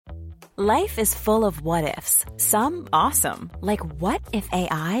Life is full of what-ifs. Some awesome, like what if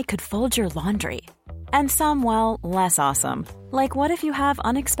AI could fold your laundry? And some, well, less awesome, like what if you have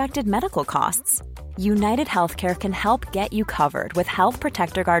unexpected medical costs? United Healthcare can help get you covered with Health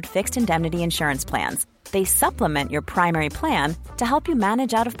Protector Guard fixed indemnity insurance plans. They supplement your primary plan to help you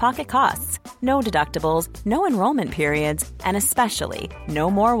manage out-of-pocket costs. No deductibles, no enrollment periods, and especially no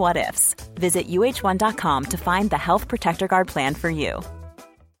more what-ifs. Visit uh1.com to find the Health Protector Guard plan for you.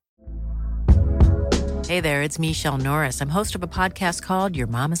 Hey there, it's Michelle Norris. I'm host of a podcast called Your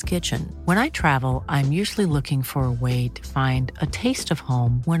Mama's Kitchen. When I travel, I'm usually looking for a way to find a taste of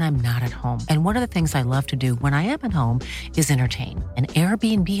home when I'm not at home. And one of the things I love to do when I am at home is entertain. And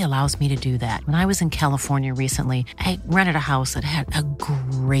Airbnb allows me to do that. When I was in California recently, I rented a house that had a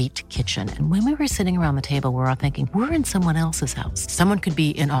great kitchen. And when we were sitting around the table, we were all thinking, we're in someone else's house. Someone could be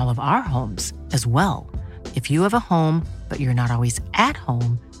in all of our homes as well. If you have a home, but you're not always at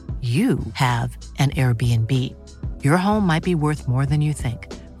home, you have an Airbnb. Your home might be worth more than you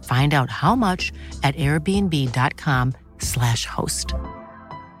think. Find out how much at airbnb.com/host.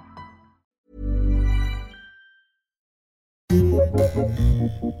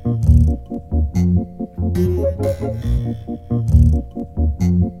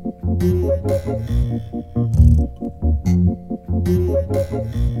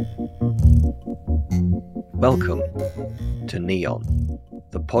 Welcome to Neon,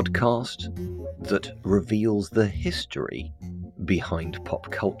 the podcast that reveals the history behind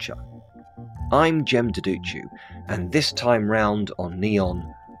pop culture. I'm Jem Duducu, and this time round on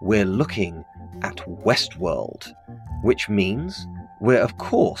Neon, we're looking at Westworld, which means we're of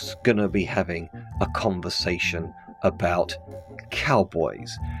course going to be having a conversation about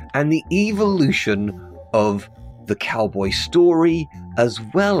cowboys and the evolution of the cowboy story, as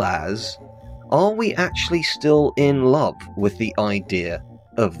well as, are we actually still in love with the idea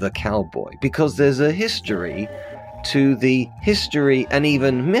of the cowboy? Because there's a history to the history and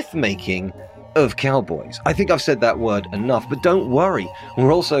even myth-making of cowboys. I think I've said that word enough, but don't worry.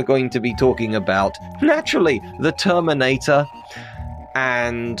 We're also going to be talking about, naturally, the Terminator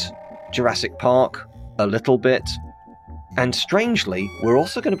and Jurassic Park a little bit. And strangely, we're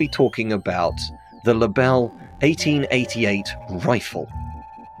also going to be talking about the Lebel 1888 rifle.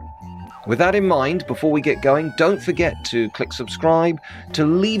 With that in mind, before we get going, don't forget to click subscribe, to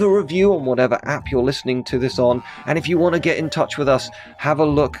leave a review on whatever app you're listening to this on, and if you want to get in touch with us, have a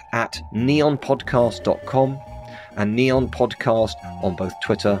look at neonpodcast.com and Neon Podcast on both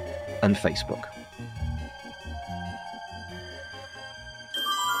Twitter and Facebook.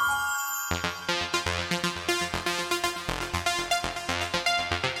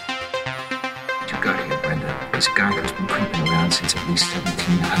 You got here, Brenda. This guy has been creeping around since at least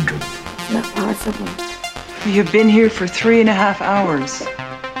 1700. Not possible. You've been here for 3.5 hours.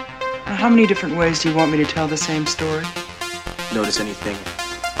 Now, how many different ways do you want me to tell the same story? Notice anything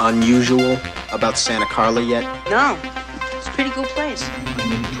unusual about Santa Carla yet? No. It's a pretty cool place.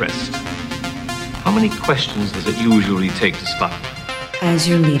 I'm impressed. How many questions does it usually take to spot? As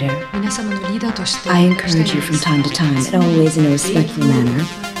your leader, I encourage you from time to time, and always in a respectful manner,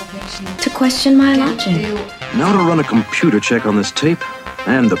 to question my logic. Now to run a computer check on this tape,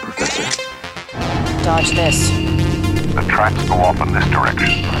 and the professor. Dodge this. The tracks go off in this direction.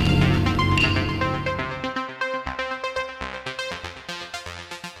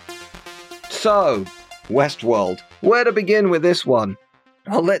 So, Westworld. Where to begin with this one?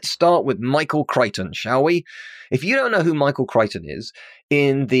 Well, let's start with Michael Crichton, shall we? If you don't know who Michael Crichton is,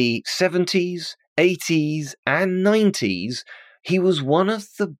 in the 70s, 80s, and 90s, he was one of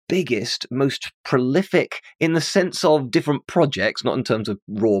the biggest, most prolific, in the sense of different projects, not in terms of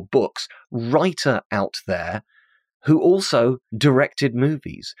raw books, writer out there who also directed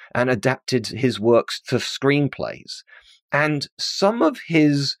movies and adapted his works to screenplays. And some of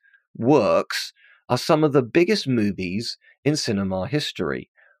his works are some of the biggest movies in cinema history.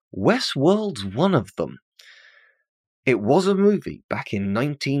 Westworld's one of them. It was a movie back in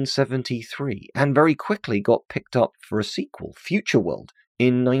 1973 and very quickly got picked up for a sequel, Future World,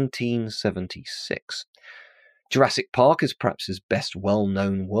 in 1976. Jurassic Park is perhaps his best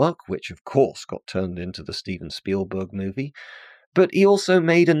well-known work, which of course got turned into the Steven Spielberg movie. But he also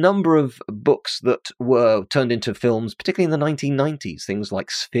made a number of books that were turned into films, particularly in the 1990s, things like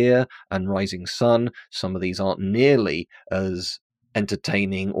Sphere and Rising Sun. Some of these aren't nearly as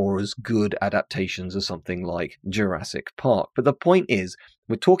entertaining or as good adaptations as something like Jurassic Park. But the point is,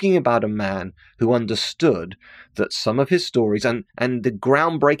 we're talking about a man who understood that some of his stories, and the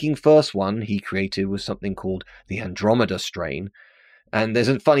groundbreaking first one he created was something called the Andromeda Strain. And there's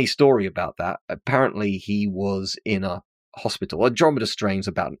a funny story about that. Apparently he was in a hospital. Andromeda Strain's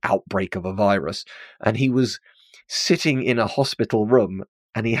about an outbreak of a virus, and he was sitting in a hospital room,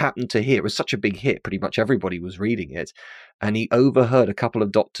 and he happened to hear, it was such a big hit, pretty much everybody was reading it, and he overheard a couple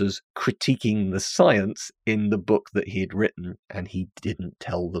of doctors critiquing the science in the book that he had written, and he didn't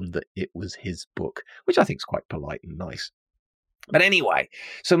tell them that it was his book, which I think is quite polite and nice. But anyway,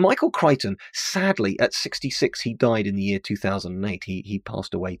 so Michael Crichton, sadly, at 66, he died in the year 2008. He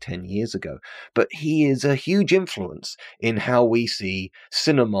passed away 10 years ago. But he is a huge influence in how we see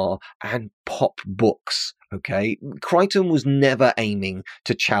cinema and pop books, okay? Crichton was never aiming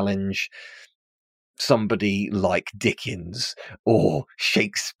to challenge somebody like Dickens or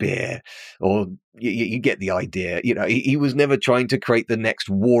Shakespeare, or you get the idea. You know, he was never trying to create the next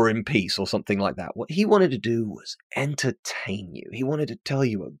War and Peace or something like that. What he wanted to do was entertain you. He wanted to tell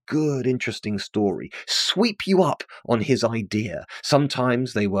you a good, interesting story, sweep you up on his idea.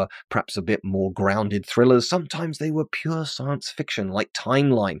 Sometimes they were perhaps a bit more grounded thrillers. Sometimes they were pure science fiction, like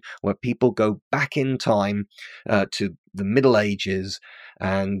Timeline, where people go back in time to the Middle Ages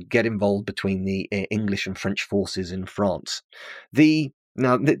and get involved between the English and French forces in France. The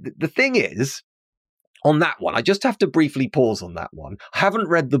thing is, on that one, I just have to briefly pause on that one. I haven't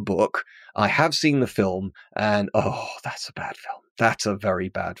read the book. I have seen the film, and that's a bad film. That's a very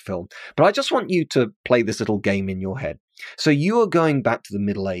bad film. But I just want you to play this little game in your head. So you are going back to the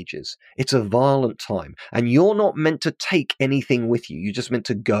Middle Ages. It's a violent time, and you're not meant to take anything with you. You're just meant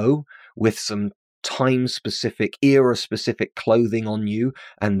to go with some time-specific, era-specific clothing on you,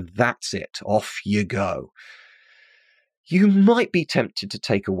 and that's it. Off you go. You might be tempted to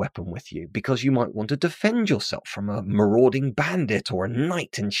take a weapon with you because you might want to defend yourself from a marauding bandit or a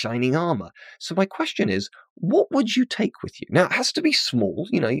knight in shining armor. So my question is, what would you take with you? Now, it has to be small.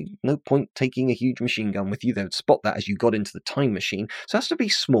 You know, no point taking a huge machine gun with you. They would spot that as you got into the time machine. So it has to be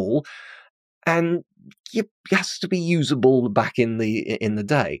small, and it has to be usable back in the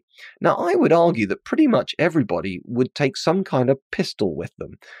day. Now, I would argue that pretty much everybody would take some kind of pistol with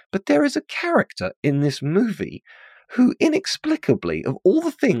them. But there is a character in this movie who inexplicably, of all the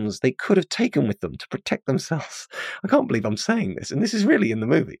things they could have taken with them to protect themselves, I can't believe I'm saying this, and this is really in the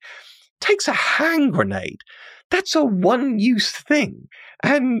movie, takes a hand grenade. That's a one-use thing.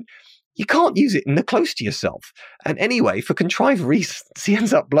 And you can't use it in the close to yourself. And anyway, for contrived reasons, he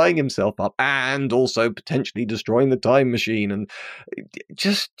ends up blowing himself up and also potentially destroying the time machine. And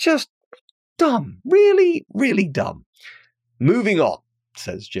just dumb. Really, really dumb. Moving on,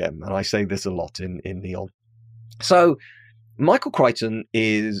 says Jem. And I say this a lot in the old. So Michael Crichton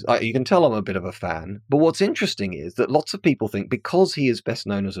is, you can tell I'm a bit of a fan, but what's interesting is that lots of people think because he is best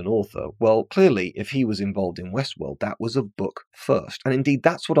known as an author, well, clearly, if he was involved in Westworld, that was a book first. And indeed,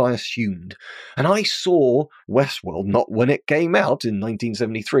 that's what I assumed. And I saw Westworld, not when it came out in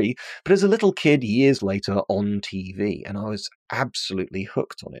 1973, but as a little kid years later on TV, and I was absolutely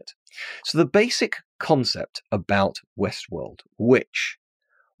hooked on it. So the basic concept about Westworld, which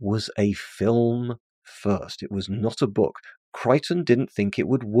was a film first, it was not a book. Crichton didn't think it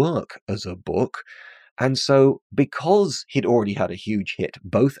would work as a book. And so because he'd already had a huge hit,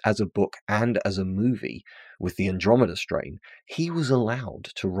 both as a book and as a movie with the Andromeda Strain, he was allowed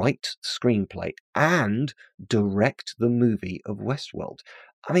to write the screenplay and direct the movie of Westworld.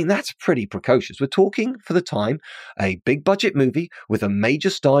 I mean, that's pretty precocious. We're talking, for the time, a big budget movie with a major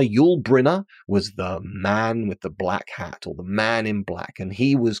star. Yul Brynner was the man with the black hat, or the man in black, and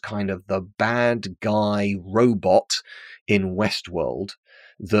he was kind of the bad guy robot in Westworld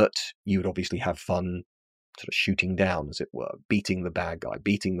that you would obviously have fun sort of shooting down, as it were, beating the bad guy,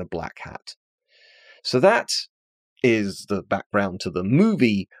 beating the black hat. So that is the background to the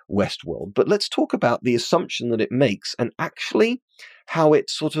movie Westworld. But let's talk about the assumption that it makes and actually how it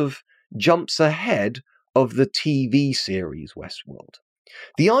sort of jumps ahead of the TV series Westworld.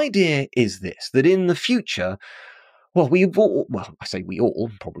 The idea is this, that in the future, well, I say we all,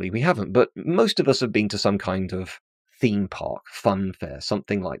 probably we haven't, but most of us have been to some kind of theme park, fun fair,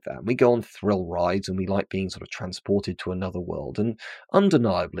 something like that. We go on thrill rides and we like being sort of transported to another world. And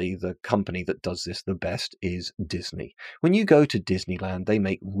undeniably, the company that does this the best is Disney. When you go to Disneyland, they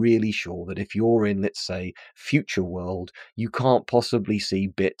make really sure that if you're in, let's say, Future World, you can't possibly see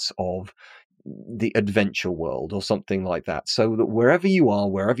bits of the Adventure World or something like that, so that wherever you are,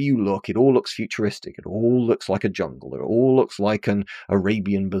 wherever you look, it all looks futuristic, it all looks like a jungle, it all looks like an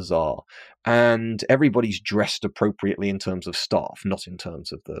Arabian bazaar, and everybody's dressed appropriately in terms of staff, not in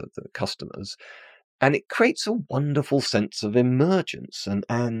terms of the customers. And it creates a wonderful sense of emergence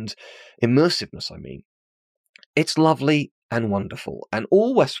and immersiveness, I mean. It's lovely and wonderful. And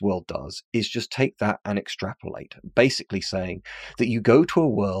all Westworld does is just take that and extrapolate, basically saying that you go to a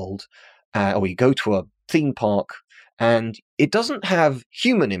world or you go to a theme park And it doesn't have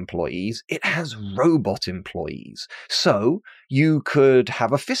human employees, it has robot employees. So you could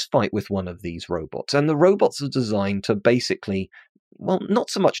have a fist fight with one of these robots. And the robots are designed to basically, well, not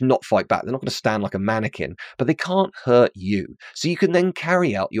so much not fight back. They're not going to stand like a mannequin, but they can't hurt you. So you can then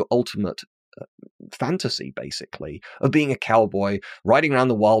carry out your ultimate fantasy, basically, of being a cowboy, riding around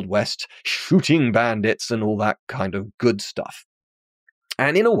the Wild West, shooting bandits and all that kind of good stuff.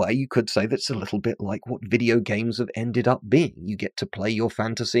 And in a way, you could say that's a little bit like what video games have ended up being. You get to play your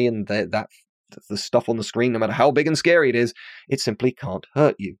fantasy, and the stuff on the screen, no matter how big and scary it is, it simply can't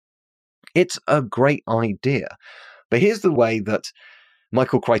hurt you. It's a great idea. But here's the way that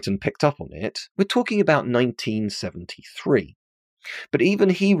Michael Crichton picked up on it. We're talking about 1973. But even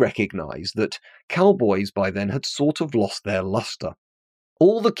he recognized that cowboys by then had sort of lost their luster.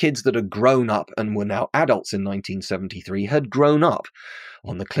 All the kids that had grown up and were now adults in 1973 had grown up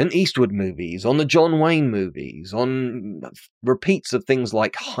on the Clint Eastwood movies, on the John Wayne movies, on repeats of things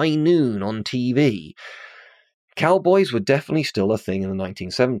like High Noon on TV. Cowboys were definitely still a thing in the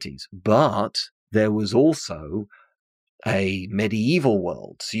 1970s, but there was also a medieval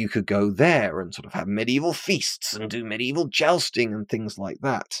world, so you could go there and sort of have medieval feasts and do medieval jousting and things like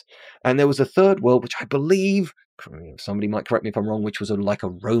that. And there was a third world, which I believe, somebody might correct me if I'm wrong, which was like a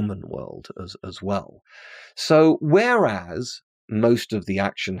Roman world as well. So whereas most of the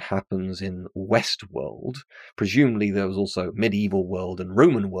action happens in Westworld, presumably there was also medieval world and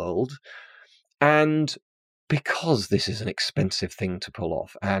Roman world, and because this is an expensive thing to pull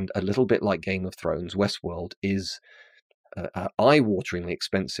off, and a little bit like Game of Thrones, Westworld is eye-wateringly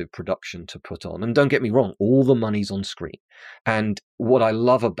expensive production to put on. And don't get me wrong, all the money's on screen. And what I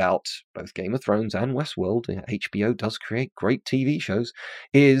love about both Game of Thrones and Westworld, HBO does create great TV shows,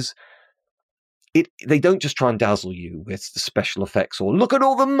 is they don't just try and dazzle you with the special effects or look at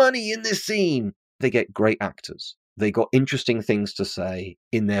all the money in this scene. They get great actors. They got interesting things to say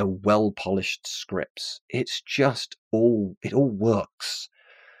in their well-polished scripts. It's just it all works.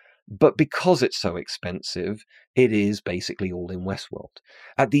 But because it's so expensive, it is basically all in Westworld.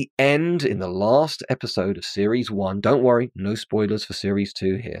 At the end, in the last episode of Series 1, don't worry, no spoilers for Series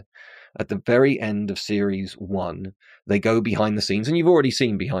 2 here. At the very end of Series 1, they go behind the scenes, and you've already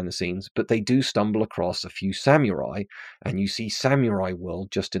seen behind the scenes, but they do stumble across a few samurai, and you see Samurai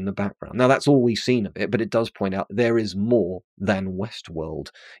World just in the background. Now, that's all we've seen of it, but it does point out there is more than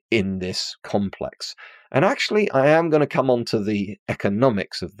Westworld in this complex. And actually, I am going to come on to the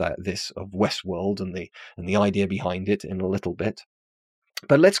economics of of Westworld and the idea behind it in a little bit.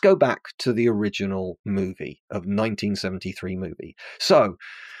 But let's go back to the original movie of 1973 movie. So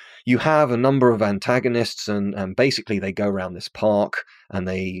you have a number of antagonists, and basically they go around this park and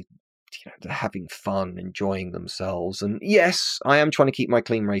they're having fun, enjoying themselves. And yes, I am trying to keep my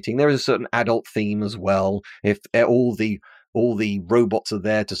clean rating. There is a certain adult theme as well. If all the robots are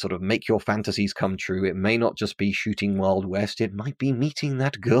there to sort of make your fantasies come true, it may not just be shooting Wild West. It might be meeting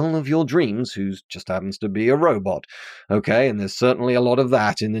that girl of your dreams who just happens to be a robot. Okay, and there's certainly a lot of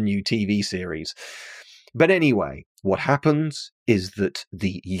that in the new TV series. But anyway, what happens is that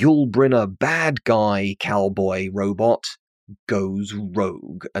the Yul Brynner bad guy cowboy robot goes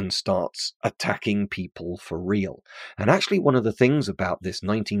rogue and starts attacking people for real. And actually, one of the things about this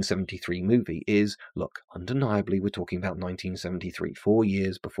 1973 movie is, look, undeniably, we're talking about 1973, 4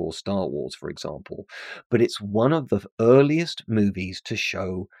 years before Star Wars, for example, but it's one of the earliest movies to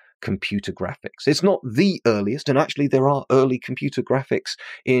show computer graphics. It's not the earliest, and actually there are early computer graphics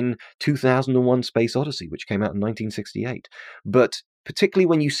in 2001 Space Odyssey, which came out in 1968. But particularly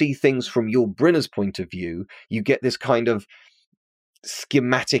when you see things from Yul Brynner's point of view, you get this kind of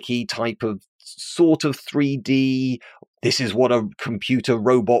schematic-y type of sort of 3D, this is what a computer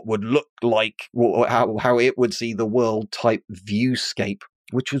robot would look like, or how it would see the world type viewscape,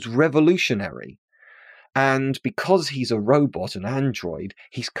 which was revolutionary. And because he's a robot, an android,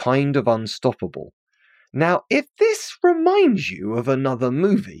 he's kind of unstoppable. Now, if this reminds you of another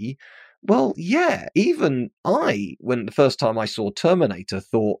movie, well, yeah, even when the first time I saw Terminator,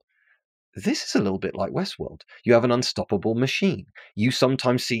 thought, this is a little bit like Westworld. You have an unstoppable machine. You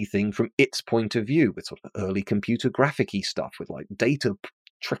sometimes see things from its point of view with sort of early computer graphic-y stuff with like data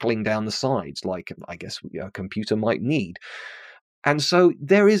trickling down the sides, like I guess a computer might need. And so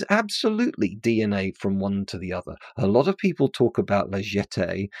there is absolutely DNA from one to the other. A lot of people talk about La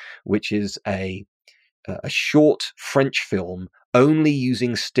Jetée, which is a short French film only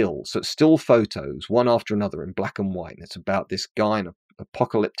using stills, so still photos, one after another in black and white. And it's about this guy in an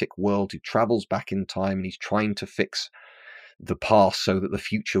apocalyptic world who travels back in time, and he's trying to fix the past so that the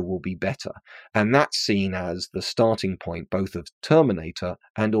future will be better. And that's seen as the starting point both of Terminator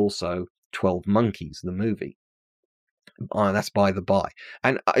and also 12 Monkeys, the movie. That's by the by.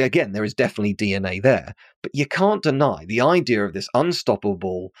 And again, there is definitely DNA there, but you can't deny the idea of this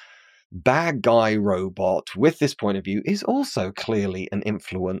unstoppable bad guy robot with this point of view is also clearly an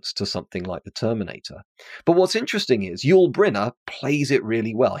influence to something like the Terminator. But what's interesting is Yul Brynner plays it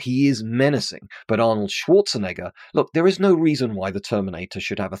really well. He is menacing, but Arnold Schwarzenegger, look, there is no reason why the Terminator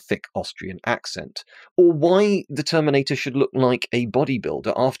should have a thick Austrian accent, or why the Terminator should look like a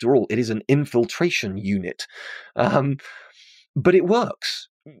bodybuilder. After all, it is an infiltration unit. But it works.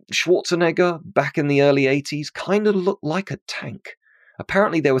 Schwarzenegger, back in the early 80s, kind of looked like a tank.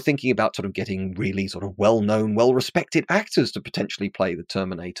 Apparently they were thinking about sort of getting really sort of well-known, well-respected actors to potentially play the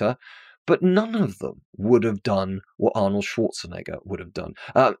Terminator, but none of them would have done what Arnold Schwarzenegger would have done.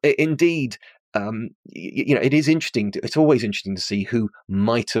 Indeed, it is interesting. It's always interesting to see who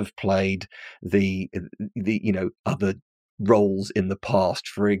might have played the other roles in the past.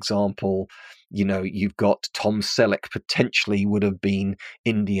 For example, you've got Tom Selleck potentially would have been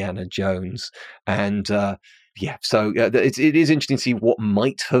Indiana Jones, and so it is interesting to see what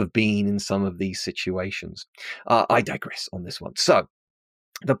might have been in some of these situations. I digress on this one. So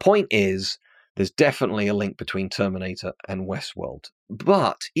the point is, there's definitely a link between Terminator and Westworld.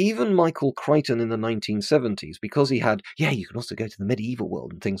 But even Michael Crichton in the 1970s, because he had, you can also go to the medieval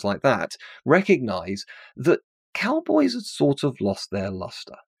world and things like that, recognized that cowboys had sort of lost their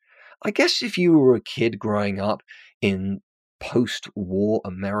luster. I guess if you were a kid growing up in post-war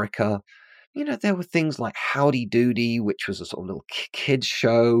America, there were things like Howdy Doody, which was a sort of little kids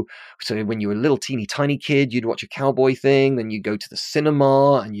show. So when you were a little teeny tiny kid, you'd watch a cowboy thing, then you'd go to the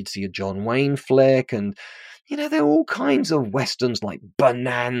cinema and you'd see a John Wayne flick. And, there were all kinds of westerns like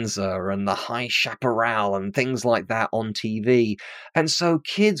Bonanza and The High Chaparral and things like that on TV. And so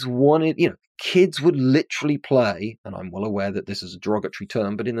kids wanted, kids would literally play, and I'm well aware that this is a derogatory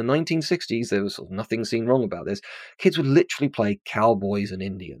term, but in the 1960s, there was sort of nothing seen wrong about this. Kids would literally play cowboys and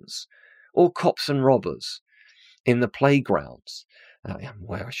Indians, or cops and robbers in the playgrounds.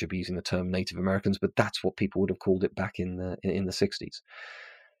 I should be using the term Native Americans, but that's what people would have called it back in the 60s.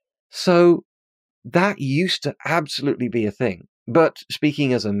 So that used to absolutely be a thing. But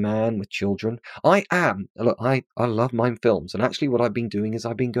speaking as a man with children, I love my films. And actually what I've been doing is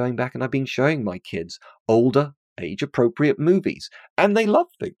I've been going back and I've been showing my kids older, age-appropriate movies. And they love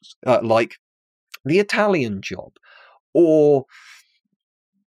things like The Italian Job, or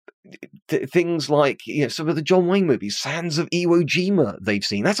things like some of the John Wayne movies, Sands of Iwo Jima they've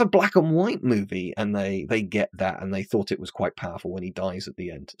seen. That's a black and white movie, and they get that, and they thought it was quite powerful when he dies at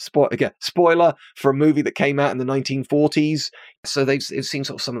the end. Spoiler for a movie that came out in the 1940s. So they've seen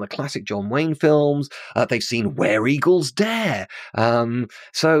sort of some of the classic John Wayne films. They've seen Where Eagles Dare.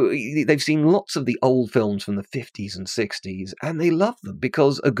 So they've seen lots of the old films from the 50s and 60s, and they love them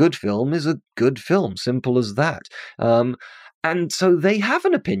because a good film is a good film. Simple as that. And so they have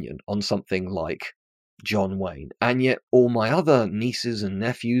an opinion on something like John Wayne, and yet all my other nieces and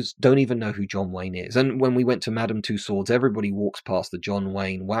nephews don't even know who John Wayne is. And when we went to Madame Tussauds, everybody walks past the John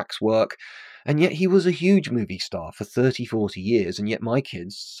Wayne waxwork, and yet he was a huge movie star for 30, 40 years, and yet my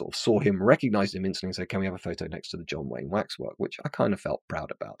kids sort of saw him, recognized him instantly, and said, can we have a photo next to the John Wayne waxwork, which I kind of felt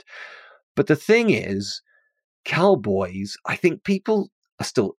proud about. But the thing is, cowboys, I think people are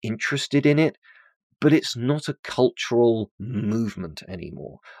still interested in it, but it's not a cultural movement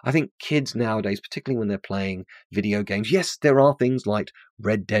anymore. I think kids nowadays, particularly when they're playing video games, yes, there are things like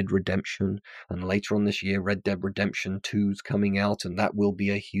Red Dead Redemption, and later on this year, Red Dead Redemption 2's coming out, and that will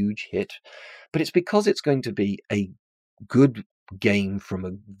be a huge hit. But it's because it's going to be a good game from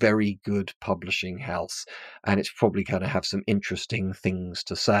a very good publishing house, and it's probably going to have some interesting things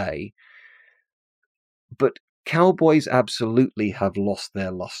to say. But cowboys absolutely have lost their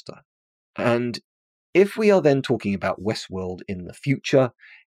luster. And if we are then talking about Westworld in the future,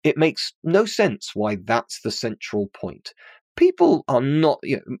 it makes no sense why that's the central point. People are not,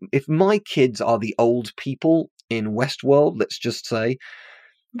 if my kids are the old people in Westworld, let's just say,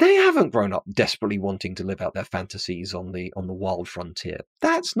 they haven't grown up desperately wanting to live out their fantasies on the wild frontier.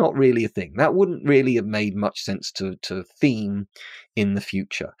 That's not really a thing. That wouldn't really have made much sense to theme in the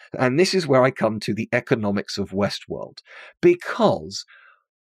future. And this is where I come to the economics of Westworld, because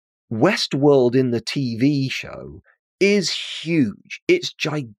Westworld in the TV show is huge. It's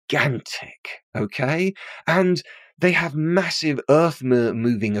gigantic, okay? And they have massive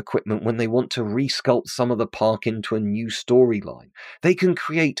earth-moving equipment when they want to resculpt some of the park into a new storyline. They can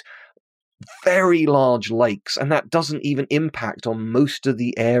create very large lakes, and that doesn't even impact on most of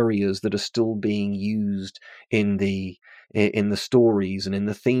the areas that are still being used in the stories and in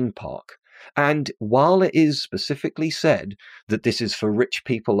the theme park. And while it is specifically said that this is for rich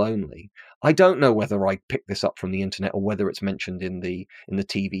people only, I don't know whether I picked this up from the internet or whether it's mentioned in the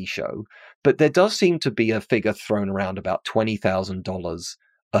TV show, but there does seem to be a figure thrown around about $20,000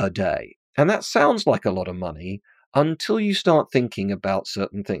 a day. And that sounds like a lot of money until you start thinking about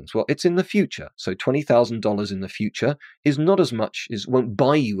certain things. Well, it's in the future. So $20,000 in the future is not as much, won't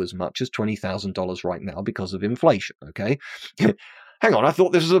buy you as much as $20,000 right now because of inflation, okay? Hang on, I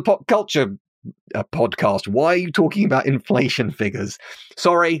thought this was a pop culture podcast. Why are you talking about inflation figures?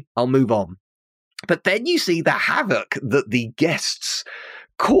 Sorry, I'll move on. But then you see the havoc that the guests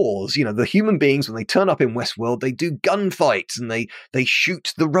cause. You know, the human beings, when they turn up in Westworld, they do gunfights and they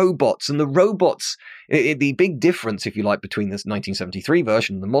shoot the robots. And the robots, the big difference, if you like, between this 1973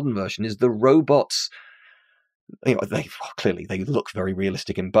 version and the modern version is the robots, you know, clearly they look very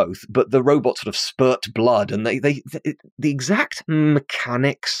realistic in both, but the robots sort of spurt blood, and the exact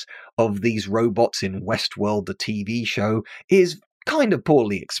mechanics of these robots in Westworld, the TV show, is kind of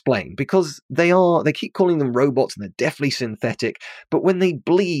poorly explained, because they keep calling them robots and they're definitely synthetic, but when they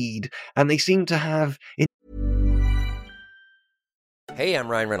bleed and they seem to have... Hey, I'm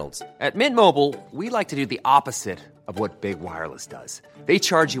Ryan Reynolds. At Mint Mobile, we like to do the opposite of what Big Wireless does. They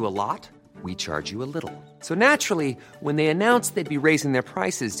charge you a lot, we charge you a little. So naturally, when they announced they'd be raising their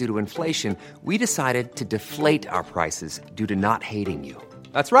prices due to inflation, we decided to deflate our prices due to not hating you.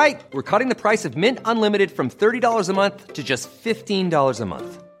 That's right. We're cutting the price of Mint Unlimited from $30 a month to just $15 a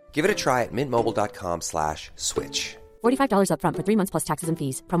month. Give it a try at mintmobile.com/switch. $45 up front for 3 months plus taxes and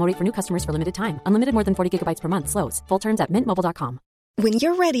fees. Promo rate for new customers for limited time. Unlimited more than 40 gigabytes per month. Slows full terms at mintmobile.com. When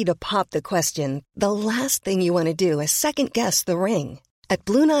you're ready to pop the question, the last thing you want to do is second-guess the ring. At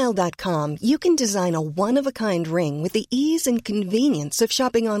BlueNile.com, you can design a one-of-a-kind ring with the ease and convenience of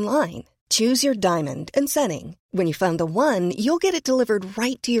shopping online. Choose your diamond and setting. When you find the one, you'll get it delivered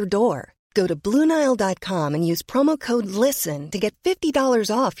right to your door. Go to BlueNile.com and use promo code LISTEN to get $50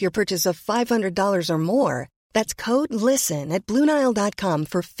 off your purchase of $500 or more. That's code LISTEN at BlueNile.com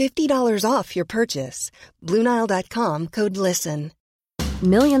for $50 off your purchase. BlueNile.com, code LISTEN.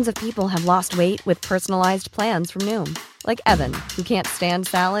 Millions of people have lost weight with personalized plans from Noom. Like Evan, who can't stand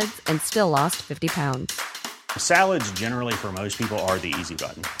salads and still lost 50 pounds. Salads generally for most people are the easy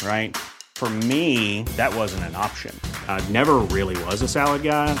button, right? For me, that wasn't an option. I never really was a salad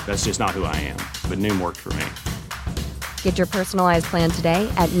guy. That's just not who I am. But Noom worked for me. Get your personalized plan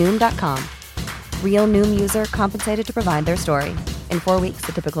today at Noom.com. Real Noom user compensated to provide their story. In 4 weeks,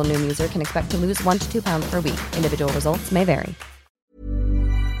 the typical Noom user can expect to lose 1 to 2 pounds per week. Individual results may vary.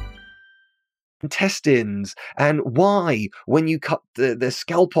 Intestines, and why, when you cut the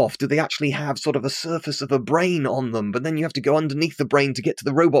scalp off, do they actually have sort of a surface of a brain on them, but then you have to go underneath the brain to get to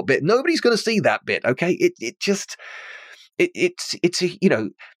the robot bit? Nobody's going to see that bit, okay? It's a, you know,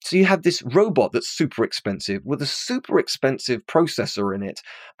 so you have this robot that's super expensive with a super expensive processor in it.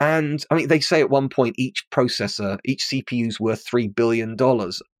 And I mean, they say at one point each CPU is worth $3 billion.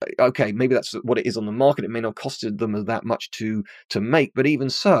 Okay, maybe that's what it is on the market. It may not have costed them that much to make, but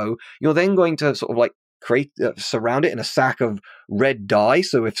even so, you're then going to sort of like surround it in a sack of red dye.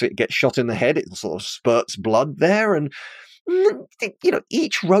 So if it gets shot in the head, it sort of spurts blood there. And you know,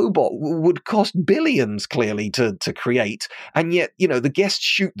 each robot would cost billions clearly to create, and yet, you know, the guests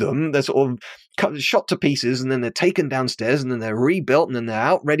shoot them, they're sort of shot to pieces, and then they're taken downstairs, and then they're rebuilt, and then they're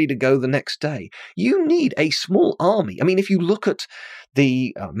out ready to go the next day. You need a small army. I mean, if you look at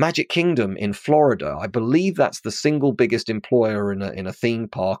the Magic Kingdom in Florida, I believe that's the single biggest employer in a theme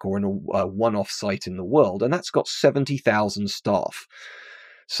park or in a one-off site in the world, and that's got 70,000 staff.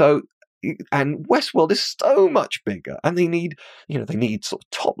 So, and Westworld is so much bigger, and they need sort of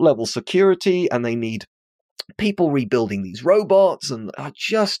top level security, and they need people rebuilding these robots, and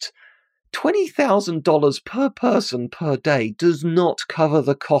just $20,000 per person per day does not cover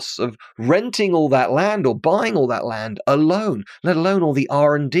the costs of renting all that land or buying all that land alone, let alone all the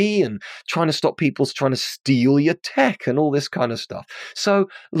R&D and trying to stop people trying to steal your tech and all this kind of stuff. So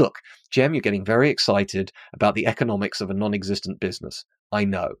look, Jem, you're getting very excited about the economics of a non-existent business. I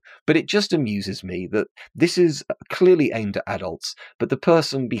know, but it just amuses me that this is clearly aimed at adults, but the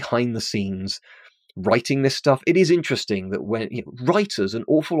person behind the scenes writing this stuff, it is interesting that when writers, an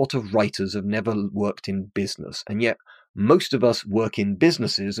awful lot of writers have never worked in business, and yet most of us work in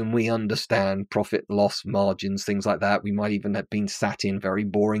businesses and we understand profit, loss, margins, things like that. We might even have been sat in very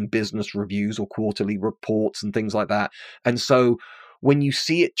boring business reviews or quarterly reports and things like that. And so when you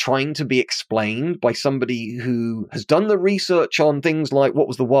see it trying to be explained by somebody who has done the research on things like what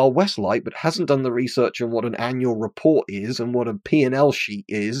was the Wild West like, but hasn't done the research on what an annual report is and what a P&L sheet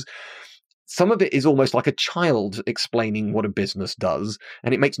is, some of it is almost like a child explaining what a business does,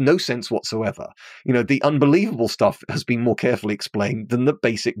 and it makes no sense whatsoever. The unbelievable stuff has been more carefully explained than the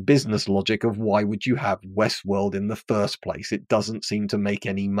basic business logic of why would you have Westworld in the first place? It doesn't seem to make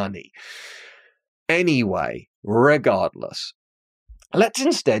any money. Anyway, regardless, let's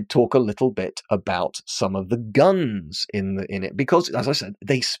instead talk a little bit about some of the guns in it, because, as I said,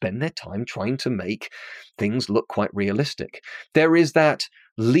 they spend their time trying to make things look quite realistic. There is that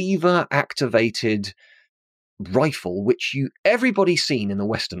lever-activated rifle which everybody's seen in the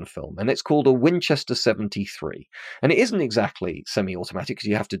Western film, and it's called a Winchester 73. And it isn't exactly semi-automatic because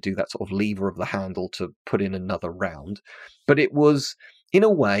you have to do that sort of lever of the handle to put in another round. But it was, in a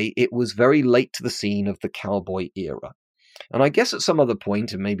way, it was very late to the scene of the cowboy era. And I guess at some other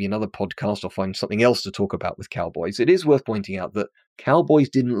point, and maybe another podcast, I'll find something else to talk about with cowboys. It is worth pointing out that cowboys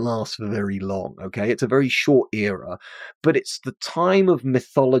didn't last for very long, okay? It's a very short era, but it's the time of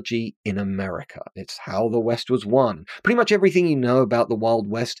mythology in America. It's how the West was won. Pretty much everything you know about the Wild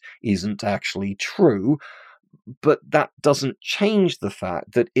West isn't actually true, but that doesn't change the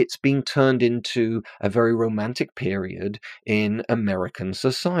fact that it's being turned into a very romantic period in American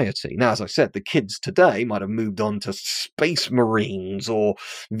society. Now, as I said, the kids today might have moved on to Space Marines or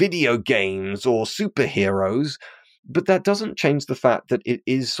video games or superheroes, but that doesn't change the fact that it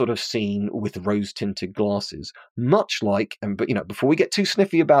is sort of seen with rose-tinted glasses, much like, but before we get too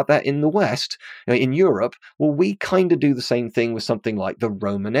sniffy about that in the West, in Europe, well, we kind of do the same thing with something like the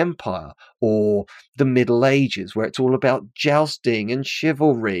Roman Empire or the Middle Ages, where it's all about jousting and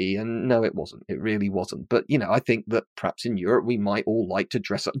chivalry. And no, it wasn't. It really wasn't. But, I think that perhaps in Europe, we might all like to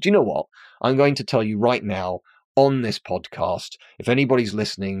dress up. Do you know what? I'm going to tell you right now, on this podcast, if anybody's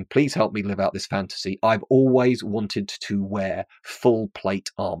listening, please help me live out this fantasy. I've always wanted to wear full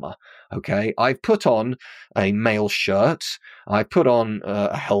plate armor. Okay, I've put on a mail shirt, I put on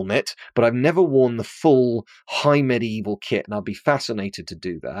a helmet, but I've never worn the full high medieval kit, and I'd be fascinated to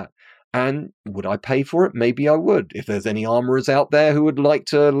do that. And would I pay for it? Maybe I would. If there's any armorers out there who would like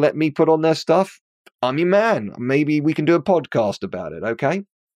to let me put on their stuff, I'm your man. Maybe we can do a podcast about it, okay?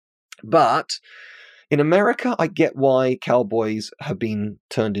 But in America, I get why cowboys have been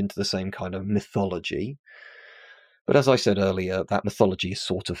turned into the same kind of mythology. But as I said earlier, that mythology is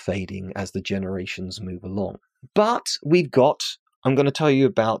sort of fading as the generations move along. But I'm going to tell you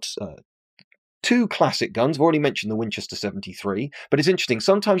about two classic guns. I've already mentioned the Winchester 73, but it's interesting.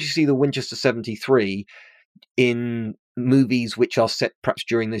 Sometimes you see the Winchester 73 in movies which are set perhaps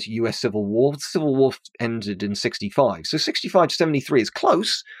during this US Civil War. The Civil War ended in 65. So 65 to 73 is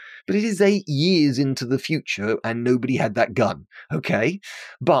close, but it is 8 years into the future and nobody had that gun, okay?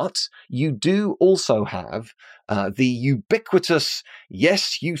 But you do also have the ubiquitous,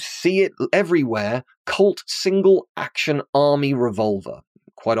 yes, you see it everywhere, Colt Single Action Army Revolver,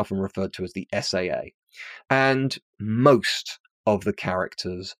 quite often referred to as the SAA. And most of the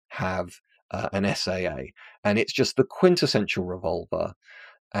characters have an SAA, and it's just the quintessential revolver.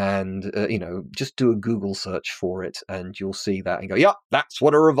 And, just do a Google search for it and you'll see that and go, yeah, that's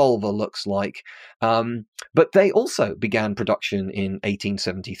what a revolver looks like. But they also began production in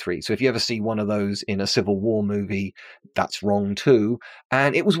 1873. So if you ever see one of those in a Civil War movie, that's wrong too.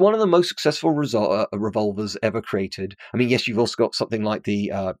 And it was one of the most successful revolvers ever created. I mean, yes, you've also got something like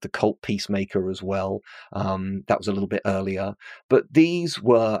the Colt Peacemaker as well. That was a little bit earlier. But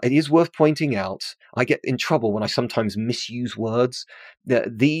it is worth pointing out, I get in trouble when I sometimes misuse words.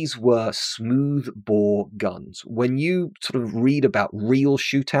 These were smooth bore guns. When you sort of read about real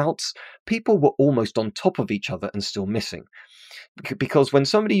shootouts, people were almost on top of each other and still missing. Because when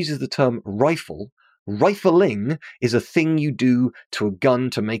somebody uses the term rifle, rifling is a thing you do to a gun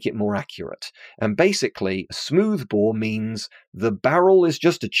to make it more accurate. And basically, smooth bore means the barrel is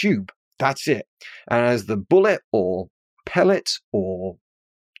just a tube. That's it. And as the bullet or pellet or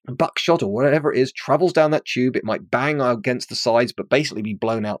buckshot or whatever it is travels down that tube, it might bang against the sides but basically be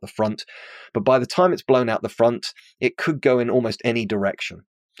blown out the front. But by the time it's blown out the front, it could go in almost any direction.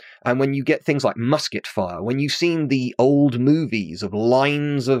 And when you get things like musket fire, when you've seen the old movies of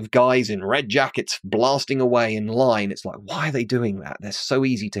lines of guys in red jackets blasting away in line, it's like, why are they doing that? They're so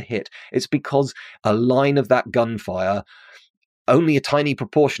easy to hit. It's because a line of that gunfire, only a tiny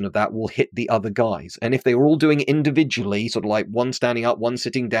proportion of that will hit the other guys. And if they were all doing it individually, sort of like one standing up, one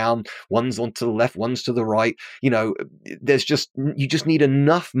sitting down, one's on to the left, one's to the right, you just need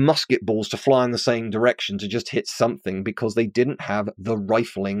enough musket balls to fly in the same direction to just hit something, because they didn't have the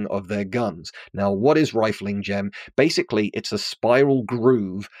rifling of their guns. Now, what is rifling, Jem? Basically, it's a spiral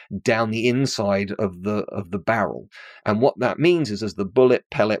groove down the inside of the barrel. And what that means is as the bullet,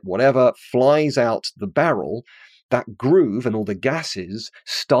 pellet, whatever, flies out the barrel, that groove and all the gases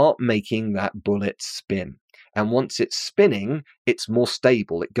start making that bullet spin. And once it's spinning, it's more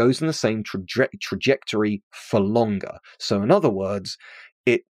stable. It goes in the same trajectory for longer. So in other words,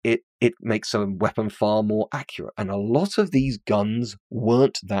 it makes a weapon far more accurate. And a lot of these guns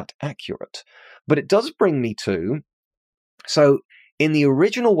weren't that accurate. But it does bring me to, so in the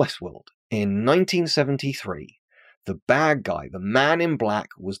original Westworld, in 1973, the bad guy, the man in black,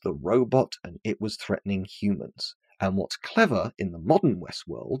 was the robot and it was threatening humans. And what's clever in the modern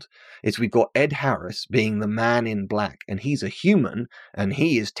Westworld is we've got Ed Harris being the man in black, and he's a human, and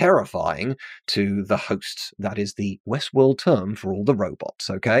he is terrifying to the hosts. That is the Westworld term for all the robots,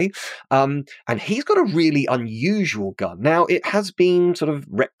 okay? And he's got a really unusual gun. Now, it has been sort of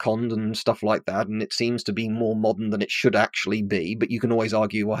retconned and stuff like that, and it seems to be more modern than it should actually be, but you can always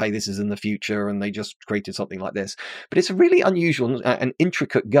argue, well, hey, this is in the future, and they just created something like this. But it's a really unusual and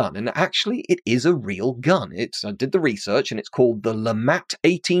intricate gun, and actually, it is a real gun. I did the research, and it's called the LeMat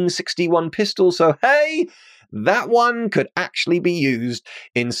 1861 pistol. So hey, that one could actually be used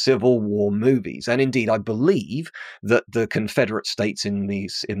in Civil War movies. And indeed, I believe that the Confederate states in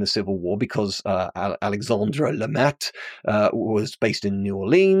the Civil War, because Alexandre LeMat was based in New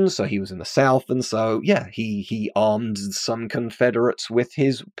Orleans, so he was in the South, and so yeah, he armed some Confederates with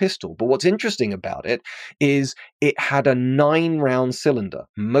his pistol. But what's interesting about it is it had a 9-round cylinder.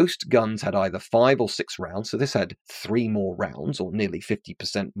 Most guns had either 5 or 6 rounds, so this had 3 more rounds, or nearly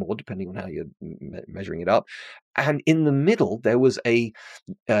 50% more, depending on how you're measuring it up. And in the middle, there was a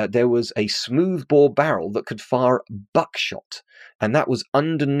smoothbore barrel that could fire buckshot, and that was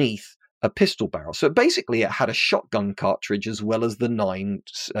underneath a pistol barrel. So basically, it had a shotgun cartridge as well as the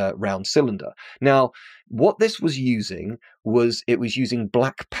 9-round cylinder. Now, what this was using was it was using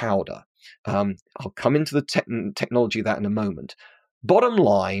black powder. I'll come into the technology of that in a moment. Bottom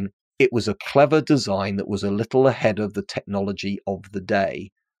line, it was a clever design that was a little ahead of the technology of the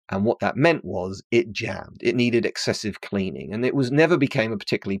day. And what that meant was it jammed. It needed excessive cleaning. And it never became a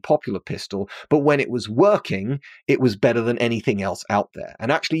particularly popular pistol. But when it was working, it was better than anything else out there.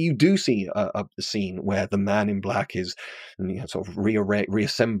 And actually, you do see a scene where the man in black is sort of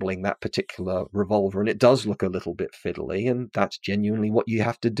reassembling that particular revolver. And it does look a little bit fiddly. And that's genuinely what you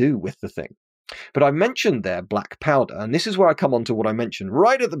have to do with the thing. But I mentioned there black powder. And this is where I come on to what I mentioned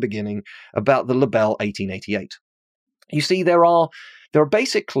right at the beginning about the Lebel 1888. You see, there are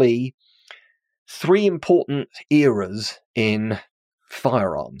basically 3 important eras in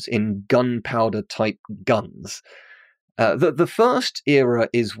firearms, in gunpowder type guns. The first era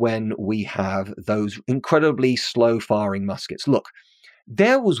is when we have those incredibly slow firing muskets. Look,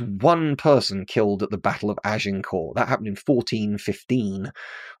 there was 1 person killed at the Battle of Agincourt. That happened in 1415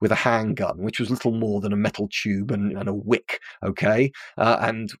 with a handgun, which was little more than a metal tube and a wick, okay?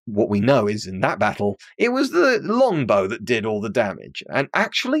 And what we know is in that battle, it was the longbow that did all the damage. And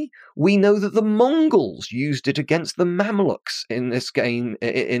actually, we know that the Mongols used it against the Mamluks in this game,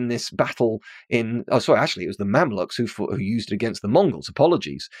 in this battle it was the Mamluks who used it against the Mongols,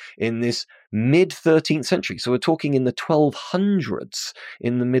 apologies, in this mid-13th century. So we're talking in the 1200s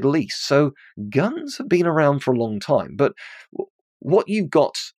in the Middle East. So guns have been around for a long time. But what you've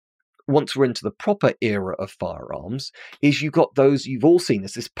got once we're into the proper era of firearms is you've got those, you've all seen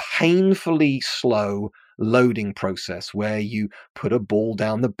this painfully slow loading process where you put a ball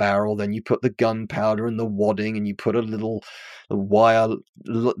down the barrel, then you put the gunpowder and the wadding, and you put a little wire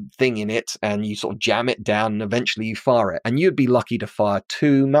thing in it, and you sort of jam it down, and eventually you fire it. And you'd be lucky to fire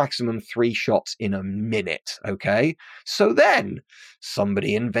 2, maximum 3 shots in a minute, okay? So then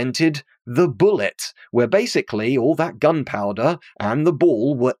somebody invented the bullet, where basically all that gunpowder and the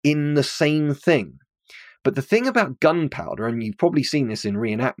ball were in the same thing. But the thing about gunpowder, and you've probably seen this in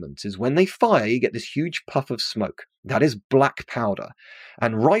reenactments, is when they fire, you get this huge puff of smoke. That is black powder.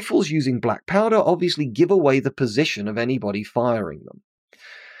 And rifles using black powder obviously give away the position of anybody firing them.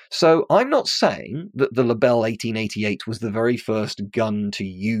 So I'm not saying that the Lebel 1888 was the very first gun to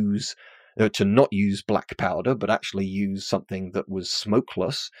not use black powder, but actually use something that was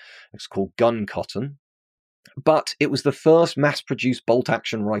smokeless. It's called gun cotton. But it was the first mass-produced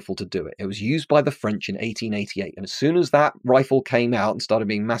bolt-action rifle to do it. It was used by the French in 1888. And as soon as that rifle came out and started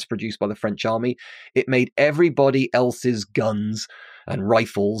being mass-produced by the French army, it made everybody else's guns and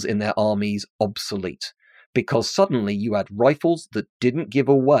rifles in their armies obsolete. Because suddenly you had rifles that didn't give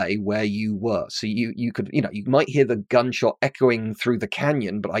away where you were. So you could, you might hear the gunshot echoing through the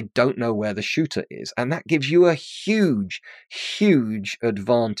canyon, but I don't know where the shooter is. And that gives you a huge, huge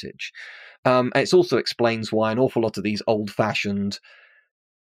advantage. It also explains why an awful lot of these old-fashioned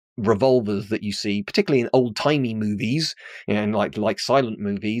revolvers that you see, particularly in old-timey movies and like silent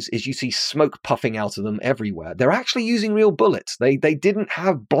movies, is you see smoke puffing out of them everywhere. They're actually using real bullets. They didn't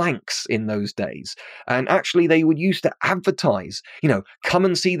have blanks in those days. And actually they would used to advertise, come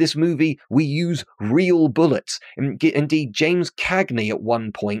and see this movie, we use real bullets. Indeed, James Cagney at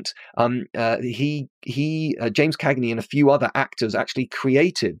one point, James Cagney and a few other actors actually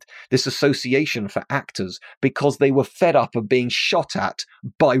created this association for actors because they were fed up of being shot at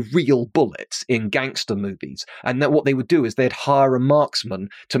by real bullets in gangster movies. And that what they would do is they'd hire a marksman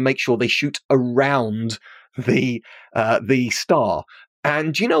to make sure they shoot around the star.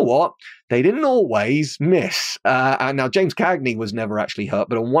 And you know what? They didn't always miss. And now James Cagney was never actually hurt,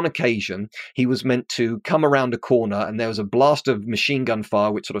 but on one occasion, he was meant to come around a corner and there was a blast of machine gun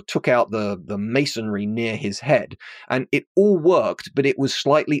fire which sort of took out the masonry near his head. And it all worked, but it was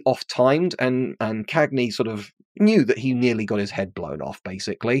slightly off-timed, and Cagney sort of knew that he nearly got his head blown off,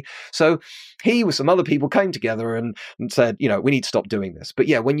 basically. So he with some other people came together and said, we need to stop doing this. But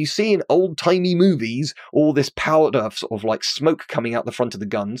yeah, when you see in old-timey movies all this powder, sort of like smoke coming out the front of the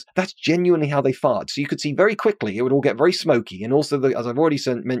guns, that's genuinely how they fired. So you could see very quickly it would all get very smoky. And also, as I've already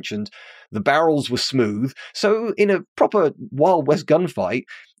mentioned, the barrels were smooth. So in a proper Wild West gunfight,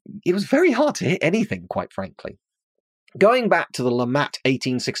 it was very hard to hit anything, quite frankly. Going back to the LeMat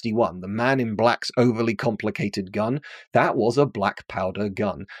 1861, the Man in Black's overly complicated gun, that was a black powder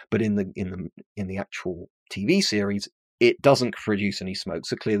gun. But in the actual TV series, it doesn't produce any smoke,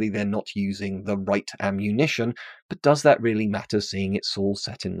 so clearly they're not using the right ammunition. But does that really matter, seeing it's all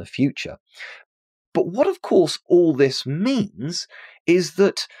set in the future? But what, of course, all this means is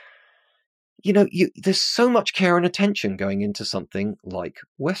that, there's so much care and attention going into something like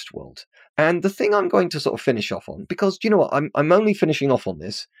Westworld. And the thing I'm going to sort of finish off on, because you know what, I'm only finishing off on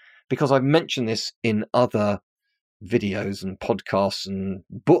this because I've mentioned this in other videos and podcasts and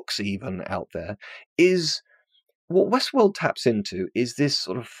books even out there, is what Westworld taps into is this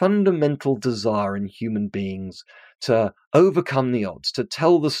sort of fundamental desire in human beings to overcome the odds, to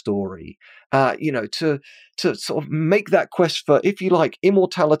tell the story, to sort of make that quest for, if you like,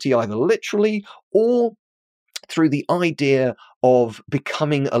 immortality, either literally or through the idea of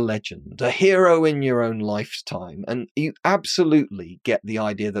becoming a legend, a hero in your own lifetime. And you absolutely get the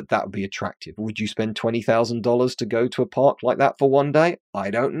idea that that would be attractive. Would you spend $20,000 to go to a park like that for one day? I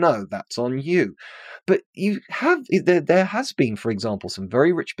don't know. That's on you. But there has been, for example, some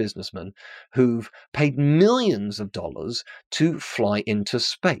very rich businessmen who've paid millions of dollars to fly into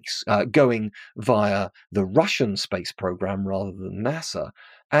space, going via the Russian space program rather than NASA.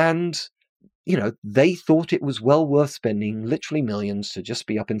 And they thought it was well worth spending literally millions to just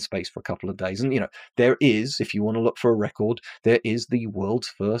be up in space for a couple of days. And, there is, if you want to look for a record, there is the world's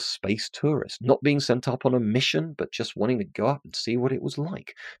first space tourist, not being sent up on a mission, but just wanting to go up and see what it was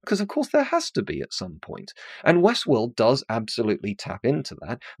like. Because, of course, there has to be at some point. And Westworld does absolutely tap into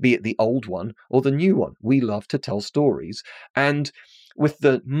that, be it the old one or the new one. We love to tell stories. And with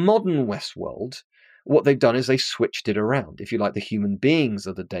the modern Westworld, what they've done is they switched it around. If you like, the human beings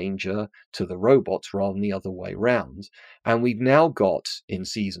are the danger to the robots rather than the other way round. And we've now got, in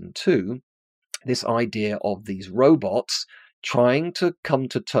season 2, this idea of these robots trying to come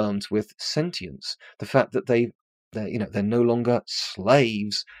to terms with sentience. The fact that they're no longer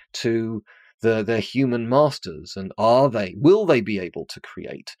slaves to their human masters. And will they be able to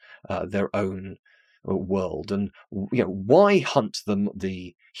create their own world? And why hunt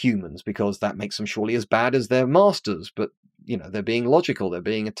the humans? Because that makes them surely as bad as their masters, but they're being logical, they're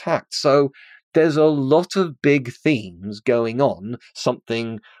being attacked. So there's a lot of big themes going on,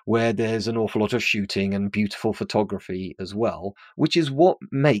 something where there's an awful lot of shooting and beautiful photography as well, which is what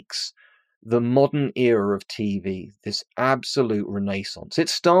makes the modern era of TV this absolute renaissance. It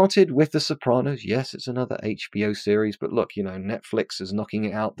started with The Sopranos. Yes, it's another HBO series, but look, Netflix is knocking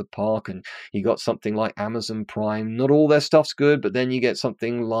it out the park, and you got something like Amazon Prime. Not all their stuff's good, but then you get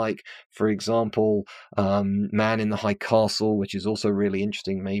something like, for example, Man in the High Castle, which is also really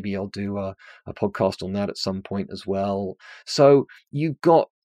interesting. Maybe I'll do a podcast on that at some point as well. So you've got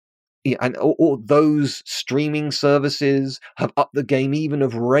and all those streaming services have upped the game even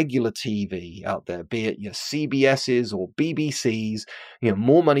of regular TV out there, be it your CBS's or BBC's.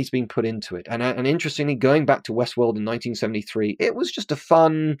 More money's being put into it. And interestingly, going back to Westworld in 1973, it was just a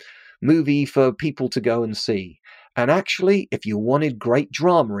fun movie for people to go and see. And actually, if you wanted great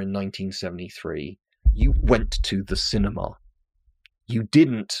drama in 1973, you went to the cinema. You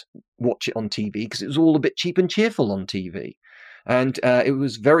didn't watch it on TV because it was all a bit cheap and cheerful on TV. And it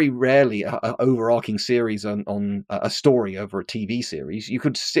was very rarely an overarching series on a story over a TV series. You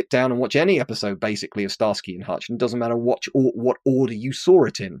could sit down and watch any episode, basically, of Starsky and Hutch, and it doesn't matter what order you saw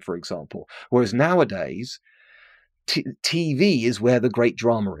it in, for example. Whereas nowadays, TV is where the great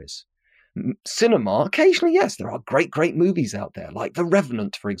drama is. Cinema, occasionally, yes, there are great movies out there, like The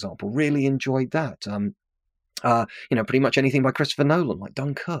Revenant, for example. Really enjoyed that. Pretty much anything by Christopher Nolan, like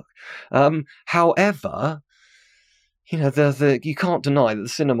Dunkirk. However, you can't deny that the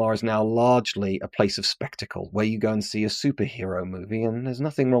cinema is now largely a place of spectacle, where you go and see a superhero movie, and there's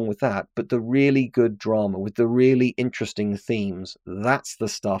nothing wrong with that. But the really good drama with the really interesting themes, that's the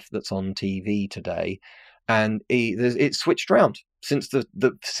stuff that's on TV today. And it's switched around since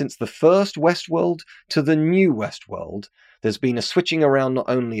the first Westworld to the new Westworld. There's been a switching around not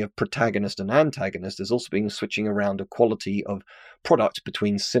only of protagonist and antagonist, there's also been a switching around of quality of product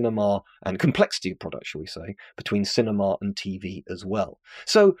between cinema and complexity of product, shall we say, between cinema and TV as well.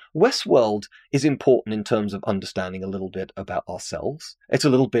 So Westworld is important in terms of understanding a little bit about ourselves. It's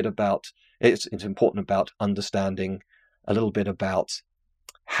important about understanding a little bit about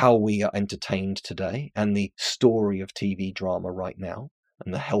how we are entertained today and the story of TV drama right now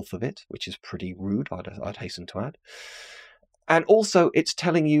and the health of it, which is pretty rude, I'd hasten to add. And also it's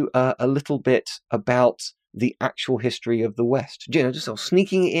telling you a little bit about the actual history of the West, just sort of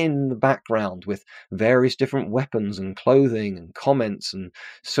sneaking in the background with various different weapons and clothing and comments and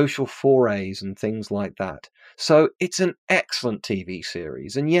social forays and things like that. So it's an excellent TV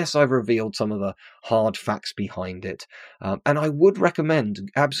series. And yes, I've revealed some of the hard facts behind it. And I would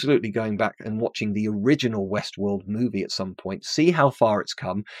recommend absolutely going back and watching the original Westworld movie at some point. See how far it's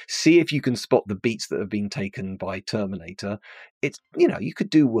come. See if you can spot the beats that have been taken by Terminator. It's, you could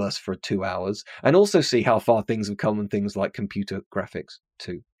do worse for 2 hours. And also see how far things have come in things like computer graphics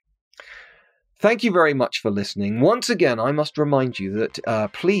too. Thank you very much for listening. Once again, I must remind you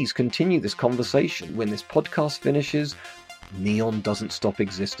that please continue this conversation. When this podcast finishes, Neon doesn't stop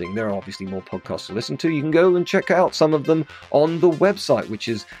existing. There are obviously more podcasts to listen to. You can go and check out some of them on the website, which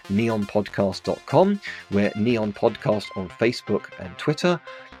is neonpodcast.com. We're Neon Podcast on Facebook and Twitter.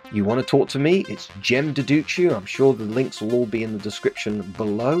 You want to talk to me? It's Jem Deduccio. I'm sure the links will all be in the description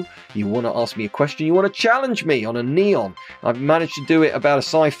below. You want to ask me a question? You want to challenge me on a Neon? I've managed to do it about a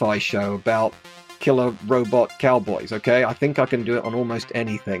sci-fi show about killer robot cowboys, okay? I think I can do it on almost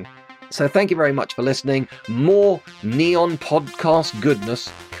anything. So thank you very much for listening. More Neon Podcast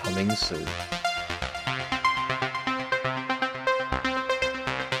goodness coming soon.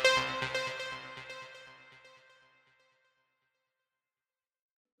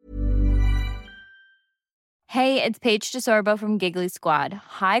 Hey, it's Paige DeSorbo from Giggly Squad.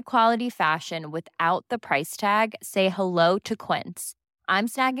 High quality fashion without the price tag. Say hello to Quince. I'm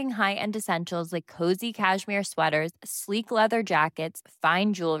snagging high-end essentials like cozy cashmere sweaters, sleek leather jackets,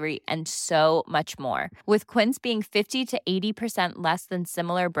 fine jewelry, and so much more. With Quince being 50 to 80% less than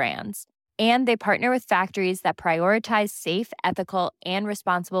similar brands. And they partner with factories that prioritize safe, ethical, and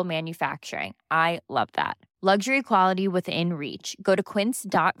responsible manufacturing. I love that. Luxury quality within reach. Go to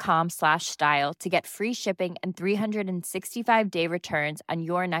quince.com/style to get free shipping and 365-day returns on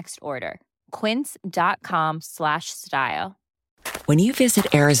your next order. Quince.com/style. When you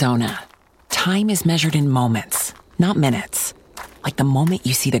visit Arizona, time is measured in moments, not minutes. Like the moment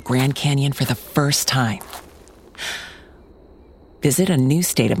you see the Grand Canyon for the first time. Visit a new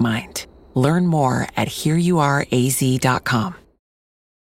state of mind. Learn more at hereyouareaz.com.